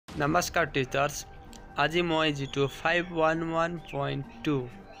Namaskar teachers. আজি মই যেটো 511.2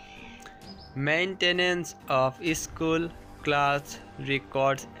 Maintenance of School Class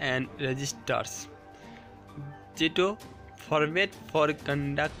Records and Registers যেটো Format for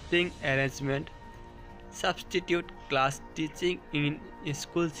Conducting Arrangement Substitute Class Teaching in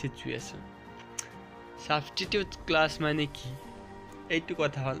School Situation. Substitute class মানে কি? এইটো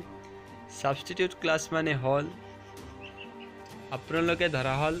কথা হল Substitute class মানে হল আপোনালোকে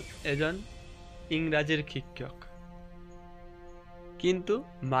ধৰা হল এজন ইংৰাজীৰ শিক্ষক কিন্তু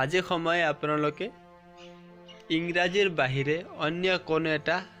মাঝে সময়ে আপোনালোকে ইংৰাজীৰ বাহিৰে অন্য কোনো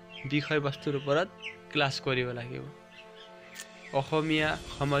এটা বিষয়বস্তুৰ ওপৰত ক্লাস কৰিব লাগিব অসমীয়া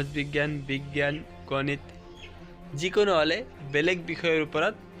সমাজ বিজ্ঞান বিজ্ঞান গণিত যিকোনো হলে বেলেগ বিষয়ৰ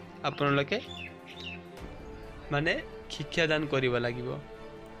ওপৰত আপোনালোকে মানে শিক্ষাদান কৰিব লাগিব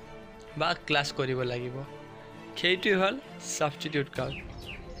বা ক্লাস কৰিব লাগিব সেইটো হল সাবস্টিটিউট ক্লাস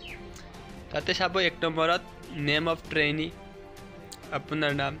তাতে চাব এক নম্বৰত নেম অফ ট্ৰেইনি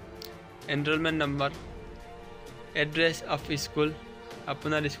আপোনাৰ নাম enrolment number address of school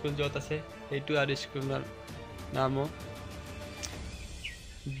আপোনাৰ স্কুল যত আছে সেইটো আৰু স্কুলৰ নাম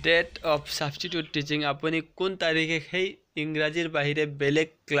ডেট অফ সাবস্টিটিউট টিচিং আপুনি কোন তাৰিখে সেই ইংৰাজীৰ বাহিৰে বেলেগ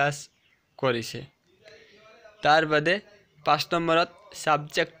ক্লাস কৰিছে তাৰ বাদে 5 নম্বৰত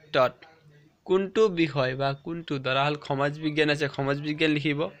সাবজেক্টত কোনটো বিষয় বা কোনটো ধৰা হল সমাজ বিজ্ঞান আছে সমাজ বিজ্ঞান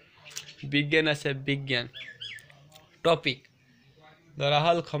লিখিব বিজ্ঞান আছে বিজ্ঞান টপিক ধৰা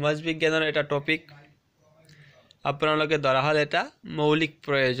হল সমাজ বিজ্ঞানৰ এটা টপিক আপোনালোকে ধৰা হল এটা মৌলিক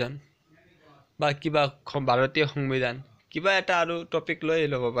প্ৰয়োজন বা কিবা ভাৰতীয় সংবিধান কিবা এটা আৰু টপিক লৈ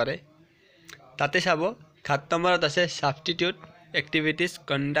ল'ব পাৰে তাতে চাব 7 নম্বৰত আছে substitute activities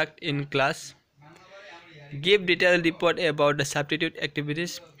conduct in class give detailed report about the substitute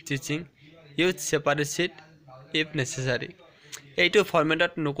activities teaching use separate sheet if necessary এইটো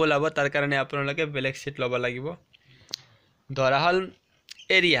ফরম্যাটত নকলাব তাৰ কাৰণে আপোনালোকে বেলেগ sheet লব লাগিব ধৰা হল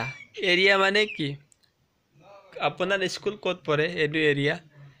এৰিয়া মানে কি আপোনাৰ স্কুল ক'ত পৰে এটো area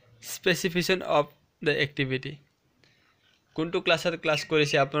specification of the activity কোনটো ক্লাসত ক্লাস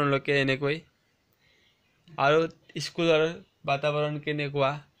কৰিছে আপোনালোকে এনেকৈ আৰু স্কুলৰ বাতাবৰণ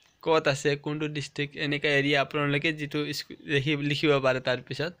কেনেকুৱা ক'ত আছে কোনটো ডিস্ট্ৰিক্ট এনেকা এৰিয়া আপোনালোকে যেটো লিখিব পাৰে তাৰ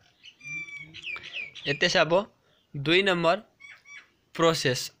পিছত এতে চাব 2 number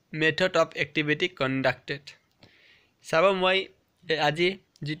process method of activity conducted চাব মই আজি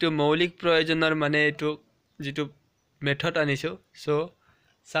যেটো মৌলিক প্ৰয়োজনৰ মানে এটো যেটো মেথড আনিছো সো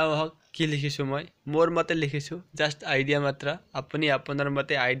চাও কি লিখিছো মই মোৰ মতে লিখিছো জাস্ট আইডিয়া মাত্ৰ আপুনি আপোনাৰ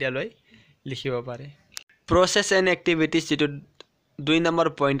মতে আইডিয়া লৈ লিখিব পাৰে process and activities যেটো 2 নম্বৰ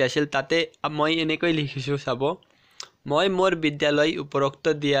পইণ্ট আছিল তাতে মই এনেকৈ লিখিছো চাব মই মোৰ বিদ্যালয় উপৰোক্ত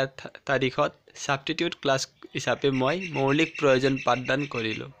দিয়া তাৰিখত সাবস্টিটিউট ক্লাস হিচাপে মই মৌলিক প্ৰয়োজন পাঠদান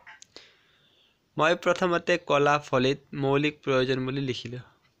কৰিলো মই প্ৰথমতে কলা ফলিত মৌলিক প্ৰয়োজন বুলি লিখিলো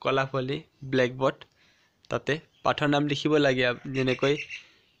কলা ফলি ব্ল্যাকবোৰ্ড তাতে পাঠৰ নাম লিখিব লাগে যেনেকৈ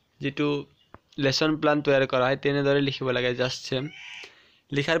যেটো লেসন প্লান তৈয়াৰ কৰা হয় তেনে দৰে লিখিব লাগে জাস্ট সেম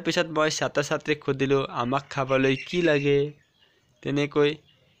লিখাৰ পিছত মই ছাত্ৰ ছাত্ৰীক খুদিলো আমাক খাবলৈ কি লাগে তেনেকৈ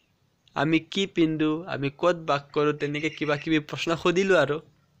আমি কি পিন্দু আমি ক'ত বাস কৰো তেনেকৈ কিবা কিবি প্ৰশ্ন খুদিলো আৰু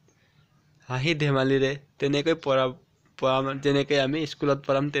হাঁহি ধেমালিৰে তেনেকৈ পঢ়া যেনেকৈ আমি স্কুলত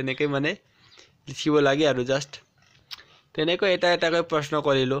পঢ়াম তেনেকৈ মানে লিখিব লাগে আৰু জাস্ট তেনেকৈ এটা কৈ প্ৰশ্ন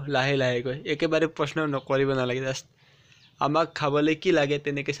কৰিলো লাহে লাহেকৈ একেবাৰে প্ৰশ্ন নকৰিব নালাগে জাস্ট আমাক খাবলৈ কি লাগে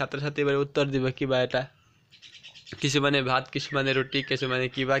তেনেকৈ ছাত্ৰ ছাত্ৰীৰে উত্তৰ দিব কিবা এটা কিছুমানে ভাত কিছুমানে ৰুটি কিছুমানে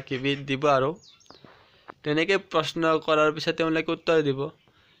কিবা কিবি দিব আৰু তেনেকৈ প্ৰশ্ন কৰাৰ পিছত তেওঁলোকে উত্তৰ দিব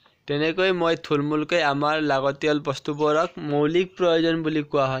তেনেকৈ মই থুলমুলকৈ আমাৰ লাগতিয়াল বস্তুবোৰক মৌলিক প্ৰয়োজন বুলি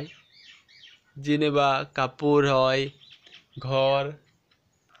কোৱা হয় যেনেবা কাপোৰ হয় ঘৰ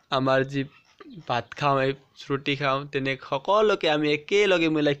আমাৰ যি ভাত খাওঁ ৰুটি খাওঁ তেনে সকলোকে আমি একেলগে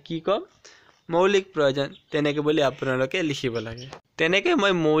মিলাই কি কম মৌলিক প্ৰয়োজন তেনেকৈ বুলি আপোনালোকে লিখিব লাগে তেনেকৈ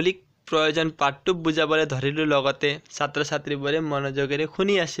মই মৌলিক প্ৰয়োজন পাঠটো বুজাবলৈ ধৰিলো লগতে ছাত্ৰ ছাত্ৰীবোৰে মনোযোগেৰে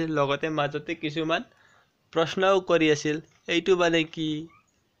শুনি আছিল লগতে মাজতে কিছুমান প্ৰশ্নও কৰি আছিল এইটো মানে কি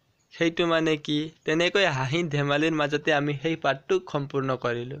সেইটো মানে কি তেনেকৈ হাঁহি ধেমালিৰ মাজতে আমি সেই পাঠটো সম্পূৰ্ণ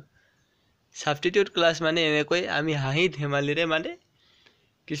কৰিলো সাবস্টিটিউট ক্লাস মানে এনেকৈ আমি হাঁহি ধেমালিৰে মানে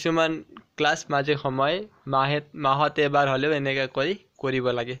কিছুমান ক্লাস মাজে সময় মাহত এবাৰ হলেও এনেকৈ কৰিব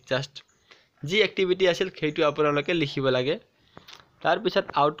লাগে জাস্ট যি এক্টিভিটি আছিল সেইটো আপোনালোকে লিখিব লাগে তাৰ পিছত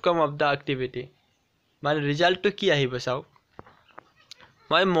আউটকাম অফ দা এক্টিভিটি মানে ৰিজাল্টটো কি আহিব চাও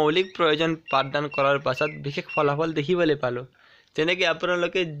মই মৌলিক প্ৰয়োজন পাঠদান কৰাৰ পাছত বিশেষ ফলাফল দেখিবলৈ পালো যেনেকৈ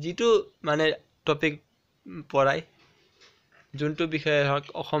আপোনালোকে যেটো মানে টপিক পঢ়াই যোনটো বিষয় হওক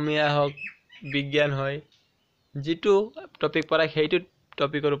অসমীয়া হওক বিজ্ঞান হয় যেটো টপিক পঢ়াই সেইটো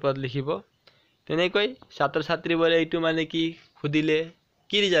টপিকৰ ওপৰত লিখিব তেনেকৈ ছাত্ৰ ছাত্ৰীবোৰে এইটো মানে কি খুদিলে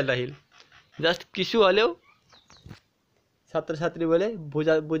কি ৰিজাল্ট আহিল জাস্ট কিছু হলেও ছাত্ৰ ছাত্ৰীবোৰে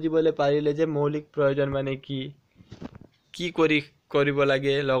বুজিবলৈ পাৰিলে যে মৌলিক প্ৰয়োজন মানে কি কৰিব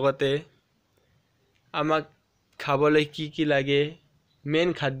লাগে লগতে আমাক খাবলৈ কি লাগে মেইন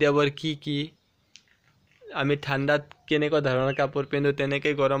খাদ্যবোৰ কি আমি ঠাণ্ডাত কেনেকুৱা ধৰণৰ কাপোৰ পিন্ধো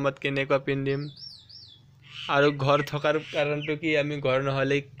তেনেকৈ গৰমত কেনেকুৱা পিন্ধিম আৰু ঘৰ থকাৰ কাৰণটো কি আমি ঘৰ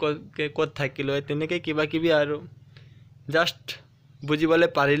নহলে ক'ত থাকিলো তেনেকৈ কিবা কিবি আৰু জাস্ট বুজিবলৈ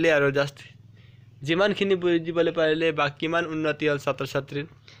পাৰিলে আৰু জাস্ট যিমানখিনি বুজিবলৈ পাৰিলে বা কিমান উন্নতি হ'ল ছাত্ৰ ছাত্ৰীৰ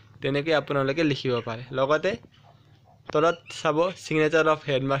তেনেকৈ আপোনালোকে লিখিব পাৰে লগতে তলত চাব signature of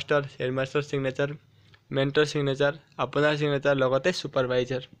headmaster signature mentor signature আপোনাৰ সিগনেচাৰ লগতে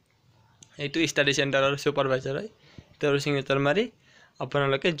সুপাৰভাইজাৰ এইটো ষ্টাডি চেণ্টাৰৰ সুপাৰভাইজাৰ হয় তেওঁৰ সিগনেচাৰ মাৰি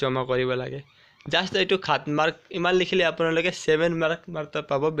আপোনালোকে জমা কৰিব লাগে জাস্ট এইটো 7 মাৰ্ক ইমান লিখিলে আপোনালোকে 7 মাৰ্ক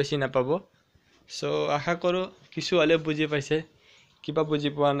পাব বেছি নাপাব সো আশা কৰোঁ কিছু হলে বুজি পাইছে কিবা বুজি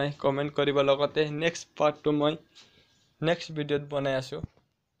পোৱা নাই কমেন্ট কৰিব লগতে নেক্সট পাৰ্টটো মই নেক্সট ভিডিঅ'ত বনাই আছো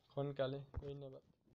সোনকালে ধন্যবাদ